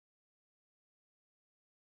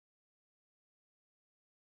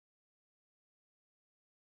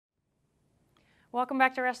Welcome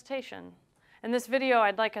back to recitation. In this video,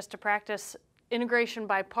 I'd like us to practice integration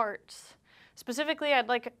by parts. Specifically, I'd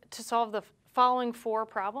like to solve the following 4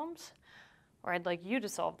 problems, or I'd like you to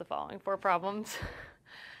solve the following 4 problems.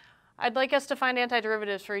 I'd like us to find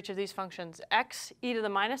antiderivatives for each of these functions: x e to the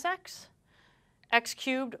minus x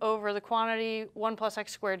cubed over the quantity 1 plus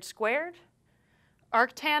x squared squared,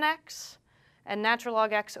 arctan x, and natural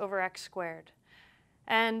log x over x squared.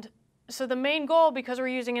 And so the main goal, because we're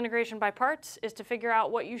using integration by parts, is to figure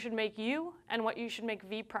out what you should make u and what you should make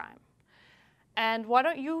v prime. And why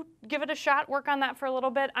don't you give it a shot, work on that for a little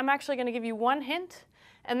bit. I'm actually going to give you one hint,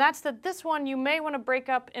 and that's that this one you may want to break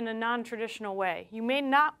up in a non-traditional way. You may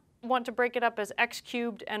not want to break it up as x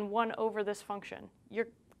cubed and 1 over this function. You're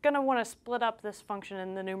going to want to split up this function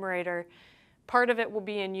in the numerator. Part of it will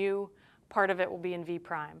be in u, part of it will be in v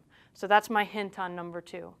prime. So that's my hint on number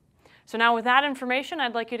 2. So now with that information,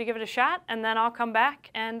 I'd like you to give it a shot, and then I'll come back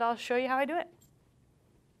and I'll show you how I do it.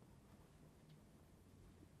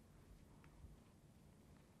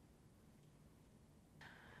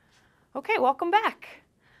 Okay, welcome back.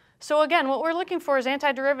 So again, what we're looking for is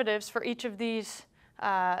antiderivatives for each of these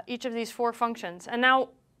 4 functions. And now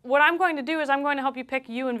what I'm going to do is I'm going to help you pick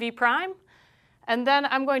u and v prime, and then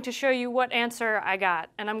I'm going to show you what answer I got,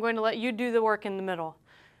 and I'm going to let you do the work in the middle.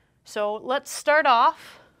 So let's start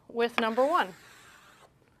off with number 1.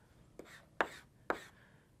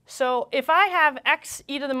 So if I have x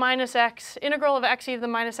e to the minus x, integral of x e to the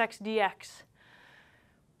minus x dx,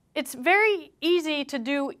 it's very easy to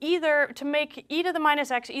do to make e to the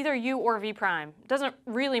minus x either u or v prime. It doesn't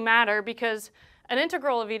really matter because an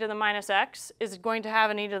integral of e to the minus x is going to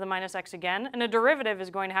have an e to the minus x again, and a derivative is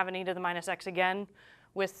going to have an e to the minus x again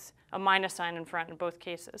with a minus sign in front in both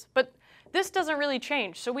cases. But this doesn't really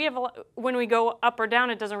change. So when we go up or down,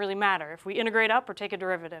 it doesn't really matter if we integrate up or take a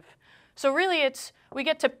derivative. So really we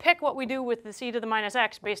get to pick what we do with this e to the minus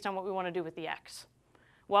x based on what we want to do with the x.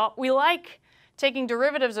 Well, we like taking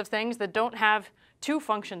derivatives of things that don't have 2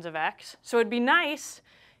 functions of x. So it'd be nice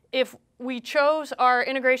if we chose our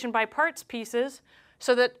integration by parts pieces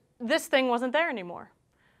so that this thing wasn't there anymore.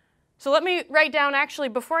 So let me write down, actually,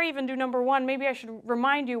 before I even do number 1, maybe I should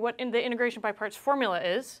remind you what the integration by parts formula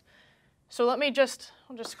is. So I'll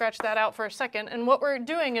just scratch that out for a second. And what we're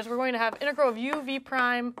doing is we're going to have integral of u v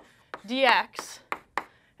prime dx.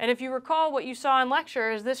 And if you recall what you saw in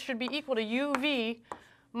lecture, is this should be equal to uv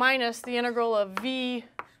minus the integral of v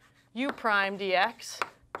u prime dx.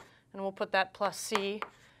 And we'll put that plus c,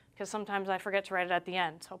 because sometimes I forget to write it at the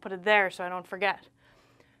end. So I'll put it there so I don't forget.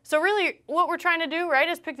 So really, what we're trying to do, right,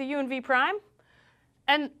 is pick the u and v prime.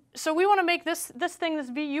 And so we want to make this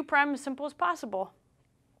v u prime, as simple as possible.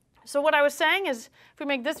 So what I was saying is, if we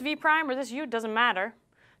make this v prime or this u, it doesn't matter.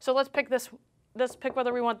 So let's pick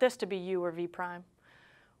whether we want this to be u or v prime.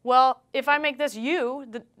 Well, if I make this u,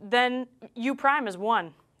 then u prime is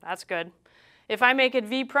 1. That's good. If I make it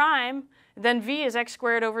v prime, then v is x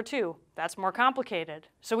squared over 2. That's more complicated.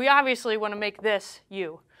 So we obviously want to make this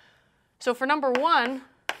u. So for number 1,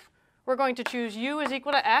 we're going to choose u is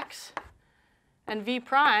equal to x, and v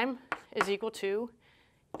prime is equal to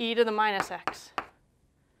e to the minus x.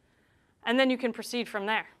 And then you can proceed from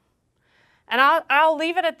there. And I'll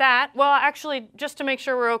leave it at that. Well, actually, just to make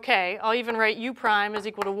sure we're OK, I'll even write u prime is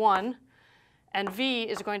equal to 1, and v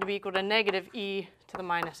is going to be equal to negative e to the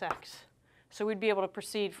minus x. So we'd be able to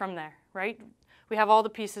proceed from there, right? We have all the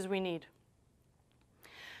pieces we need.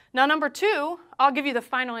 Now, number 2, I'll give you the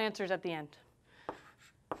final answers at the end.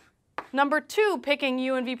 Number 2, picking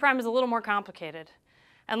u and v prime, is a little more complicated.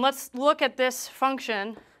 And let's look at this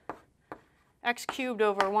function, x cubed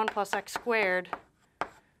over 1 plus x squared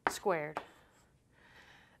squared.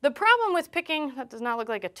 The problem with picking, that does not look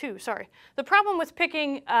like a 2, sorry. The problem with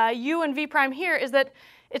picking u and v prime here is that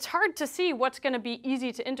it's hard to see what's going to be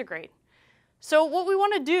easy to integrate. So what we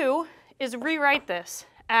want to do is rewrite this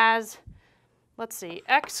as, let's see,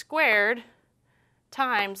 x squared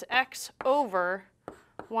times x over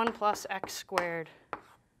 1 plus x squared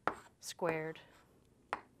squared.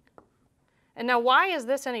 And now why is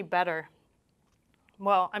this any better?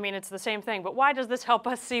 Well, I mean, it's the same thing, but why does this help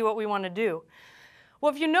us see what we want to do?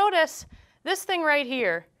 Well, if you notice, this thing right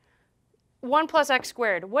here, 1 plus x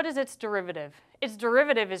squared, what is its derivative? Its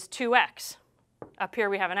derivative is 2x. Up here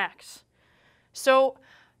we have an x. So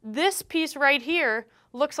this piece right here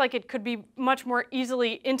looks like it could be much more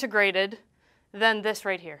easily integrated than this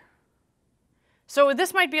right here. So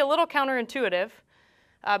this might be a little counterintuitive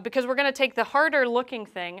because we're going to take the harder looking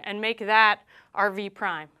thing and make that our v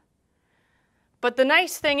prime. But the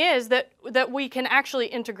nice thing is that we can actually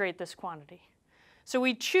integrate this quantity. So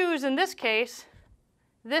we choose, in this case,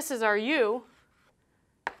 this is our u,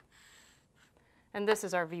 and this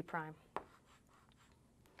is our v prime.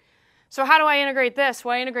 So how do I integrate this?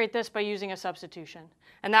 Well, I integrate this by using a substitution,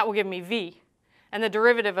 and that will give me v. And the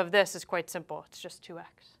derivative of this is quite simple. It's just 2x,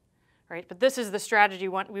 right? But this is the strategy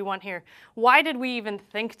we want here. Why did we even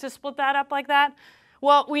think to split that up like that?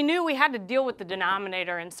 Well, we knew we had to deal with the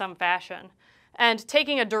denominator in some fashion. And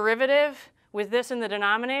taking a derivative with this in the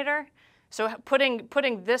denominator, so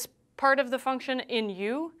putting this part of the function in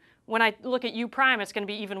u, when I look at u prime, it's going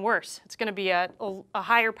to be even worse. It's going to be a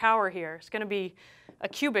higher power here. It's going to be a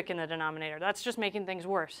cubic in the denominator. That's just making things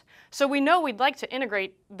worse. So we know we'd like to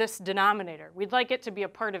integrate this denominator. We'd like it to be a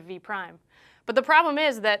part of v prime. But the problem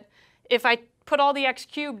is that if I put all the x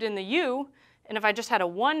cubed in the u, and if I just had a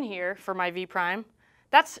 1 here for my v prime,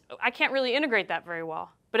 I can't really integrate that very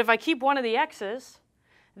well. But if I keep one of the x's,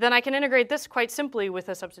 then I can integrate this quite simply with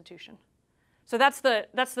a substitution. So that's the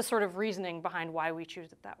sort of reasoning behind why we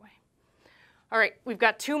choose it that way. All right, we've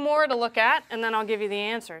got 2 more to look at, and then I'll give you the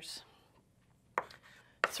answers.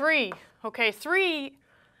 3. Okay, 3,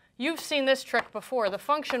 you've seen this trick before. The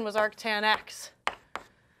function was arctan x.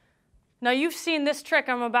 Now you've seen this trick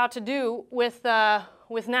I'm about to do with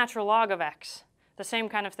natural log of x. The same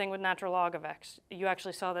kind of thing with natural log of x. You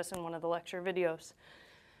actually saw this in one of the lecture videos.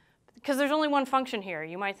 Because there's only one function here.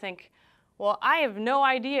 You might think, well, I have no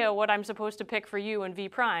idea what I'm supposed to pick for u and v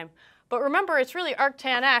prime. But remember, it's really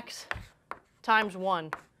arctan x times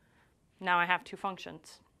 1. Now I have 2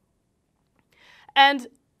 functions. And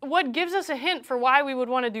what gives us a hint for why we would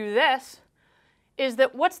want to do this is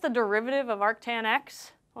that what's the derivative of arctan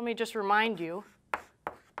x? Let me just remind you.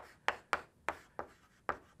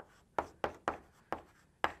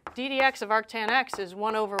 d dx of arctan x is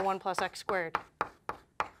 1 over 1 plus x squared,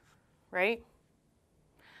 right?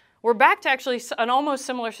 We're back to actually an almost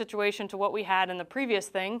similar situation to what we had in the previous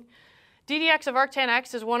thing. d dx of arctan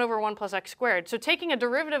x is 1 over 1 plus x squared. So taking a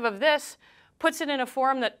derivative of this puts it in a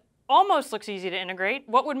form that almost looks easy to integrate.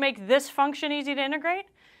 What would make this function easy to integrate?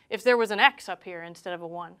 If there was an x up here instead of a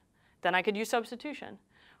 1. Then I could use substitution.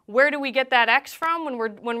 Where do we get that x from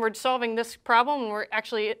when we're solving this problem, when we're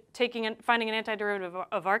actually finding an antiderivative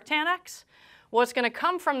of arctan x? Well, it's going to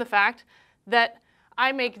come from the fact that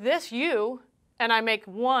I make this u and I make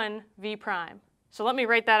 1 v prime. So let me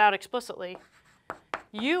write that out explicitly.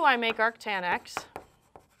 U I make arctan x,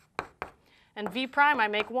 and v prime I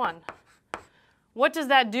make 1. What does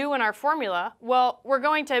that do in our formula? Well, we're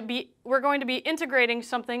going to be integrating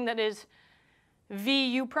something that is v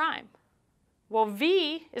u prime. Well,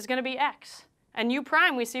 v is going to be x, and u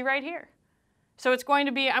prime we see right here. So I'm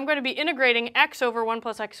going to be integrating x over 1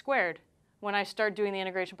 plus x squared when I start doing the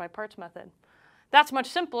integration by parts method. That's much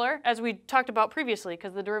simpler, as we talked about previously,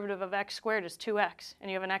 because the derivative of x squared is 2x,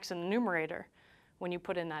 and you have an x in the numerator when you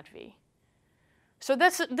put in that v. So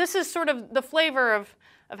this is sort of the flavor of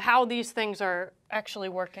how these things are actually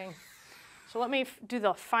working. So let me do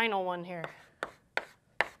the final one here.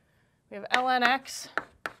 We have ln x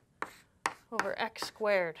over x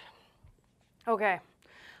squared. Okay,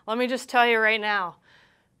 let me just tell you right now.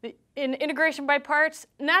 In integration by parts,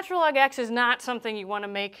 natural log x is not something you want to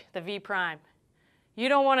make the v prime. You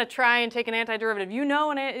don't want to try and take an antiderivative. You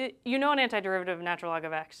know an antiderivative of natural log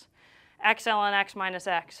of x. X ln x minus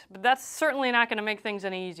x. But that's certainly not going to make things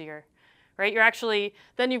any easier, right?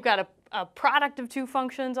 Then you've got a product of 2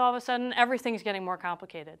 functions all of a sudden. Everything's getting more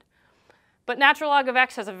complicated. But natural log of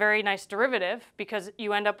x has a very nice derivative because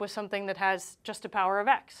you end up with something that has just a power of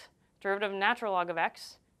x. Derivative of natural log of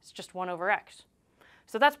x is just 1 over x.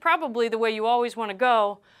 So that's probably the way you always want to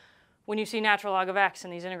go when you see natural log of x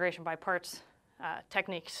in these integration by parts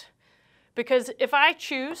techniques. Because if I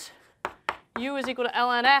choose u is equal to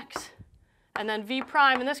ln x, and then v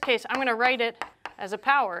prime, in this case, I'm going to write it as a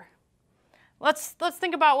power. Let's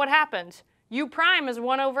think about what happens. U prime is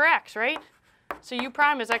 1 over x, right? So u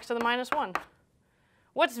prime is x to the minus 1.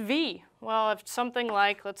 What's v? Well, if something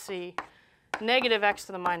like, let's see, negative x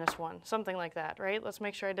to the minus 1, something like that, right? Let's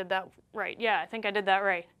make sure I did that right. Yeah, I think I did that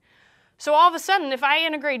right. So all of a sudden, if I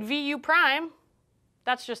integrate vu prime,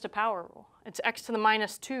 that's just a power rule. It's x to the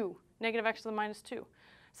minus 2, negative x to the minus 2.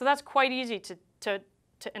 So that's quite easy to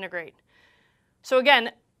integrate. So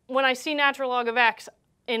again, when I see natural log of x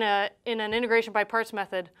in an integration by parts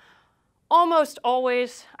method, almost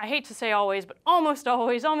always, I hate to say always, but almost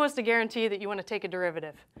always, almost a guarantee that you want to take a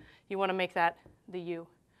derivative. You want to make that the u.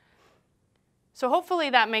 So hopefully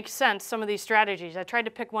that makes sense, some of these strategies. I tried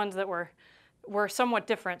to pick ones that were somewhat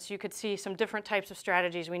different, so you could see some different types of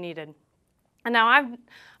strategies we needed. And now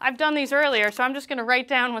I've done these earlier, so I'm just going to write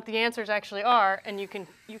down what the answers actually are, and you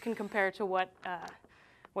can compare to what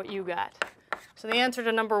you got. So the answer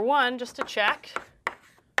to number 1, just to check,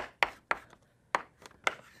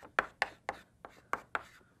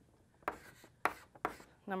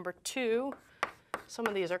 number 2. Some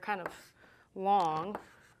of these are kind of long.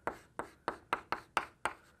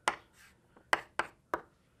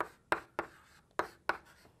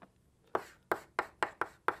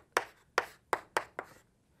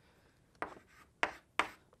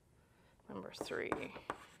 Number 3.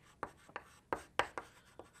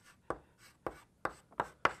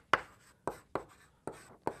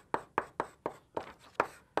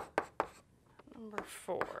 Number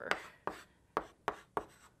 4.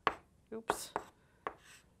 Oops.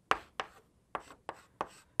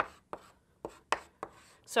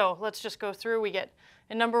 So let's just go through. We get,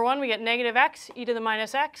 in number 1, we get negative x, e to the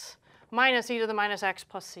minus x, minus e to the minus x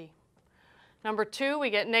plus c. Number 2, we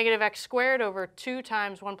get negative x squared over 2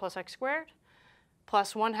 times 1 plus x squared,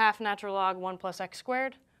 plus 1/2 natural log 1 plus x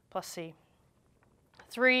squared, plus c.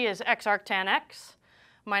 3 is x arctan x,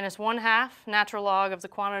 minus 1/2 natural log of the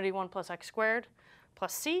quantity 1 plus x squared,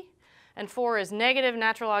 plus c. And 4 is negative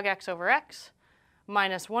natural log x over x,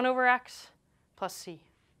 minus 1 over x, plus c.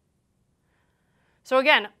 So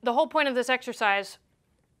again, the whole point of this exercise,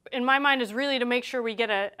 in my mind, is really to make sure we get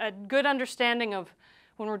a good understanding of,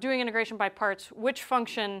 when we're doing integration by parts, which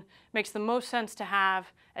function makes the most sense to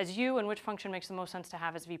have as u and which function makes the most sense to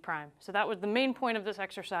have as v prime. So that was the main point of this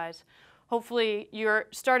exercise. Hopefully you're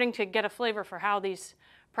starting to get a flavor for how these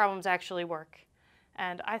problems actually work.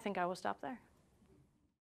 And I think I will stop there.